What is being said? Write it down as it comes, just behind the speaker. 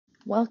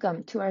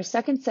Welcome to our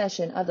second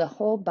session of the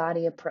whole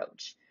body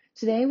approach.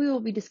 Today we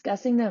will be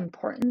discussing the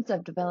importance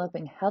of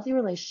developing healthy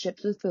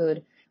relationships with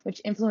food,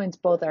 which influence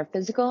both our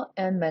physical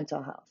and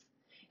mental health.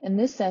 In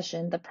this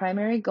session, the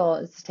primary goal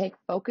is to take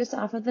focus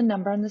off of the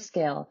number on the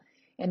scale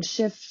and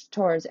shift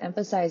towards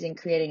emphasizing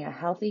creating a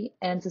healthy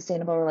and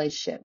sustainable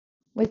relationship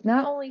with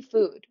not only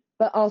food,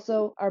 but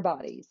also our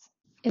bodies.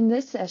 In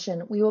this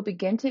session, we will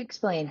begin to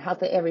explain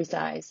Health at Every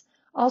Size,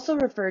 also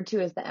referred to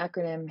as the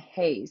acronym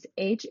HAES,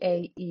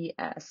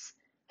 H-A-E-S.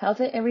 Health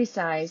at Every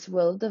Size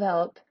will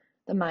develop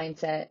the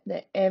mindset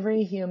that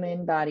every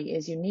human body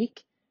is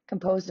unique,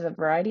 composed of a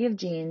variety of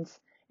genes,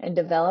 and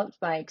developed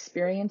by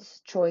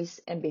experience, choice,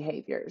 and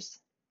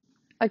behaviors.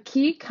 A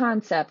key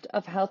concept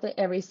of Health at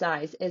Every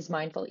Size is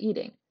mindful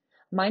eating.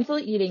 Mindful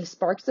eating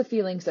sparks the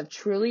feelings of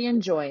truly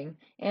enjoying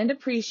and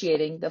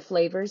appreciating the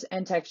flavors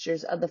and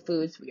textures of the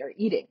foods we are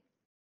eating.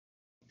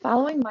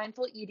 Following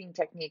mindful eating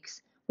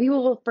techniques, we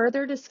will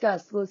further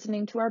discuss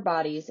listening to our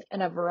bodies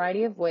and a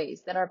variety of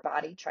ways that our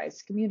body tries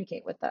to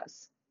communicate with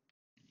us.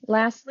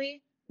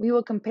 Lastly, we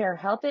will compare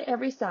Health at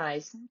Every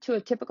Size to a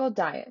typical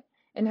diet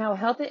and how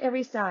Health at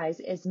Every Size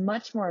is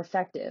much more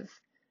effective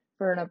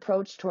for an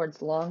approach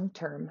towards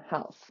long-term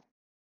health.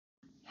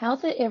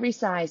 Health at Every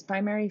Size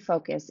primary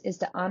focus is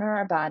to honor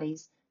our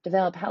bodies,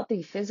 develop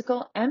healthy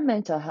physical and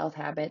mental health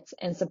habits,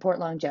 and support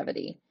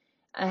longevity.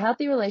 A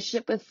healthy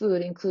relationship with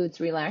food includes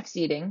relaxed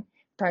eating,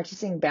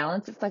 practicing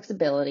balance and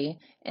flexibility,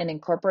 and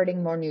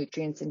incorporating more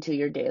nutrients into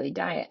your daily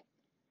diet.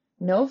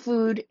 No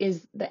food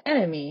is the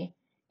enemy.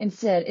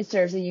 Instead, it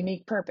serves a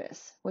unique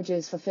purpose, which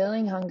is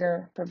fulfilling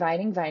hunger,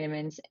 providing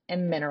vitamins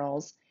and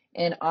minerals,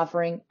 and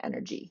offering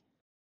energy.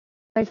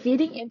 By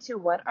feeding into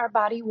what our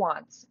body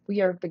wants,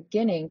 we are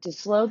beginning to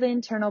slow the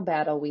internal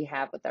battle we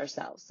have with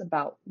ourselves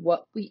about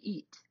what we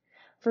eat.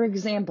 For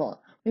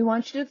example, we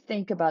want you to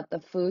think about the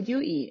food you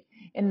eat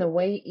and the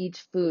way each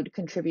food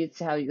contributes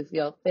to how you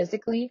feel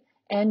physically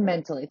and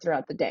mentally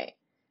throughout the day.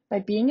 By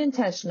being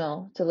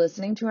intentional to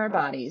listening to our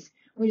bodies,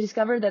 we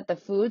discover that the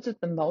foods with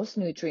the most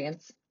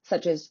nutrients,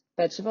 such as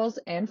vegetables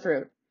and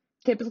fruit,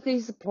 typically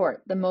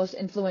support the most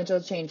influential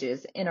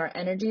changes in our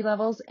energy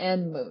levels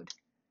and mood.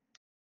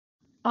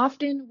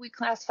 Often we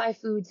classify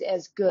foods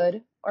as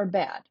good or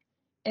bad,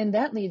 and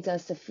that leads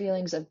us to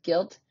feelings of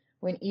guilt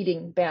when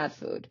eating bad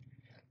food.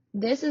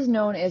 This is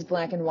known as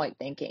black and white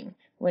thinking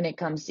when it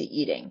comes to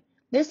eating.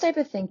 This type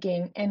of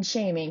thinking and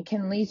shaming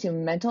can lead to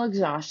mental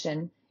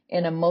exhaustion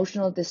and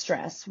emotional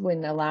distress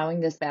when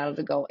allowing this battle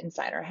to go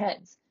inside our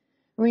heads.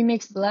 When we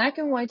mix black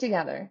and white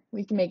together,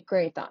 we can make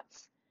gray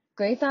thoughts.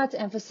 Gray thoughts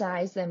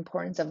emphasize the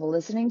importance of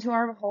listening to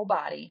our whole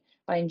body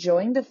by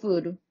enjoying the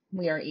food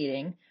we are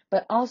eating,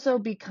 but also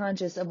be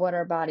conscious of what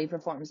our body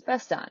performs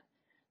best on.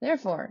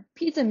 Therefore,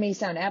 pizza may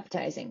sound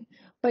appetizing,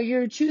 but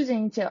you're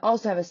choosing to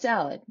also have a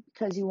salad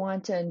because you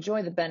want to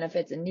enjoy the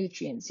benefits and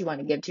nutrients you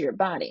want to give to your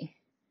body.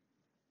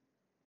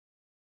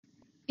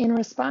 In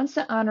response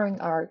to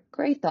honoring our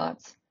gray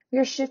thoughts, we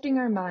are shifting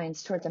our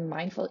minds towards a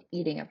mindful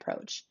eating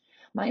approach.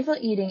 Mindful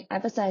eating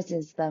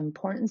emphasizes the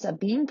importance of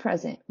being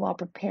present while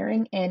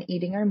preparing and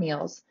eating our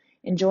meals,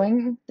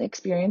 enjoying the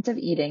experience of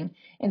eating,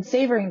 and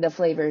savoring the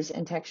flavors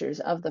and textures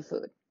of the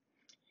food.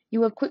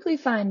 You will quickly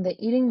find that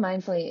eating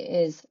mindfully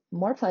is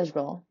more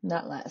pleasurable,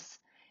 not less.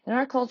 In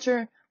our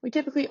culture, we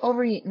typically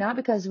overeat not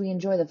because we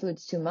enjoy the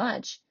foods too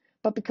much,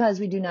 but because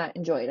we do not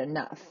enjoy it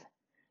enough.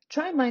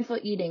 Try mindful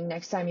eating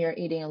next time you're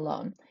eating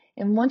alone,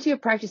 and once you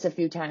have practiced a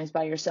few times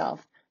by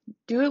yourself,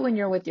 do it when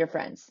you're with your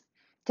friends.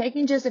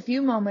 Taking just a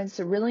few moments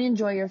to really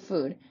enjoy your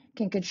food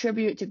can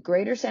contribute to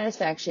greater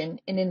satisfaction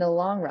and, in the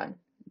long run,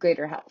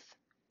 greater health.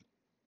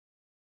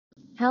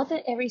 Health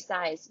at Every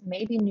Size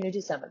may be new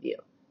to some of you,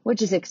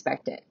 which is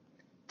expected.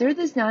 Through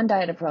this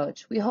non-diet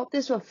approach, we hope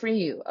this will free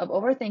you of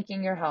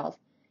overthinking your health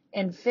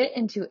and fit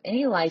into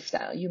any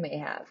lifestyle you may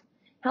have.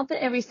 Health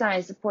at Every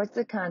Size supports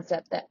the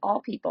concept that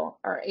all people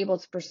are able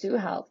to pursue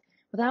health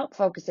without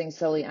focusing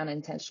solely on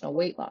intentional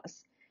weight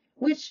loss,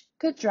 which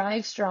could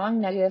drive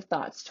strong negative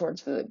thoughts towards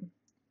food.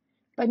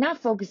 By not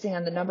focusing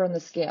on the number on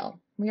the scale,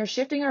 we are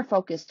shifting our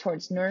focus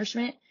towards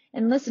nourishment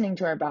and listening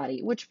to our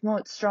body, which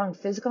promotes strong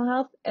physical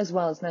health as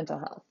well as mental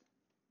health.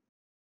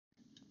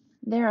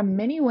 There are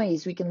many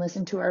ways we can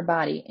listen to our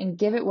body and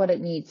give it what it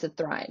needs to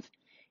thrive.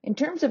 In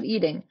terms of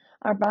eating,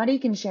 our body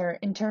can share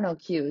internal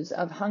cues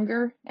of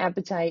hunger,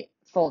 appetite,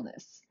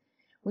 fullness.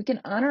 We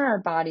can honor our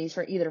bodies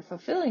for either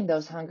fulfilling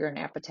those hunger and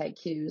appetite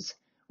cues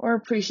or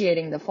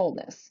appreciating the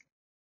fullness.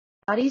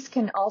 Bodies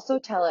can also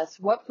tell us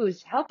what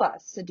foods help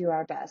us to do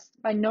our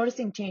best by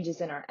noticing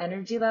changes in our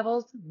energy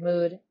levels,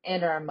 mood,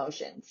 and our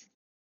emotions.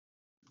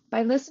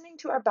 By listening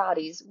to our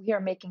bodies, we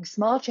are making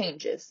small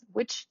changes,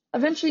 which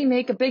eventually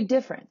make a big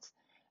difference.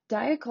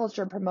 Diet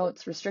culture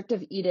promotes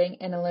restrictive eating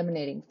and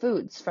eliminating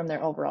foods from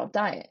their overall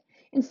diet,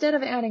 instead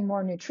of adding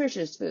more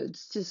nutritious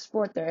foods to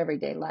support their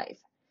everyday life.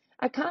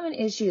 A common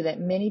issue that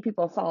many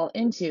people fall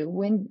into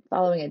when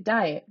following a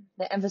diet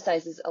that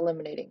emphasizes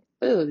eliminating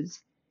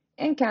foods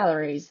and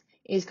calories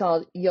is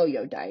called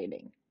yo-yo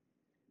dieting.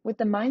 With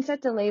the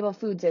mindset to label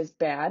foods as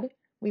bad,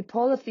 we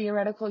pull the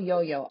theoretical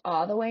yo-yo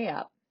all the way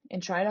up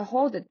and try to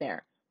hold it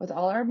there with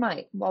all our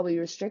might while we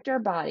restrict our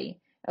body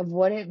of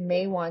what it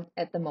may want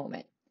at the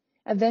moment.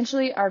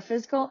 Eventually, our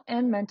physical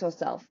and mental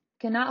self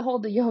cannot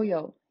hold the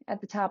yo-yo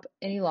at the top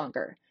any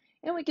longer,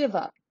 and we give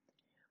up.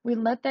 We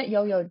let that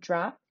yo-yo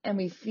drop and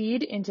we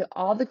feed into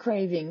all the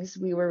cravings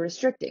we were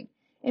restricting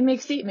and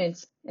make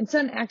statements and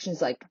sudden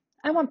actions like,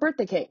 I want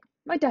birthday cake,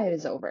 my diet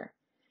is over.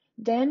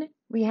 Then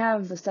we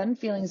have the sudden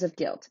feelings of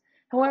guilt.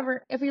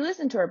 However, if we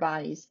listen to our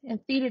bodies and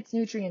feed its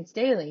nutrients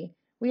daily,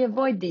 we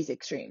avoid these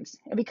extremes.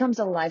 It becomes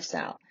a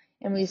lifestyle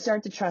and we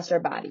start to trust our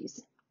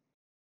bodies.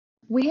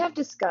 We have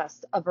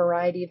discussed a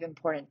variety of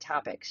important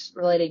topics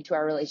relating to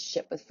our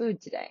relationship with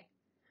food today.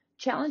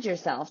 Challenge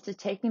yourself to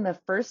taking the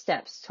first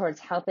steps towards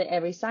health at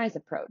every size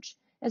approach,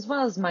 as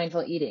well as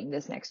mindful eating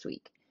this next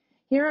week.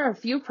 Here are a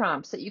few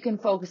prompts that you can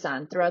focus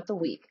on throughout the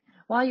week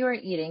while you are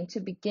eating to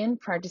begin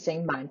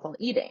practicing mindful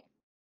eating.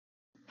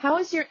 How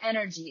is your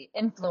energy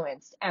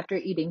influenced after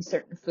eating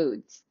certain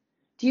foods?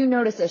 Do you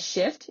notice a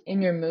shift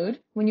in your mood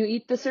when you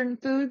eat the certain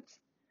foods?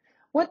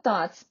 What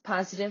thoughts,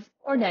 positive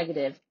or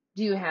negative,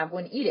 do you have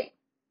when eating?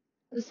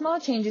 The small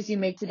changes you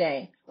make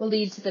today will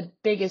lead to the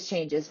biggest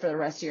changes for the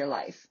rest of your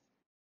life.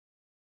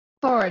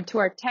 Forward to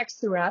our texts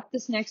throughout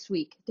this next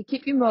week to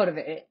keep you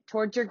motivated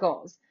towards your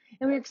goals,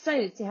 and we're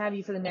excited to have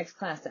you for the next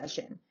class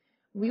session.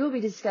 We will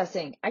be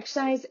discussing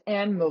exercise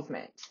and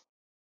movement.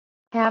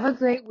 Have a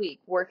great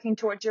week working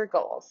towards your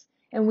goals,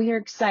 and we are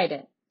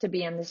excited to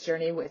be on this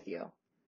journey with you.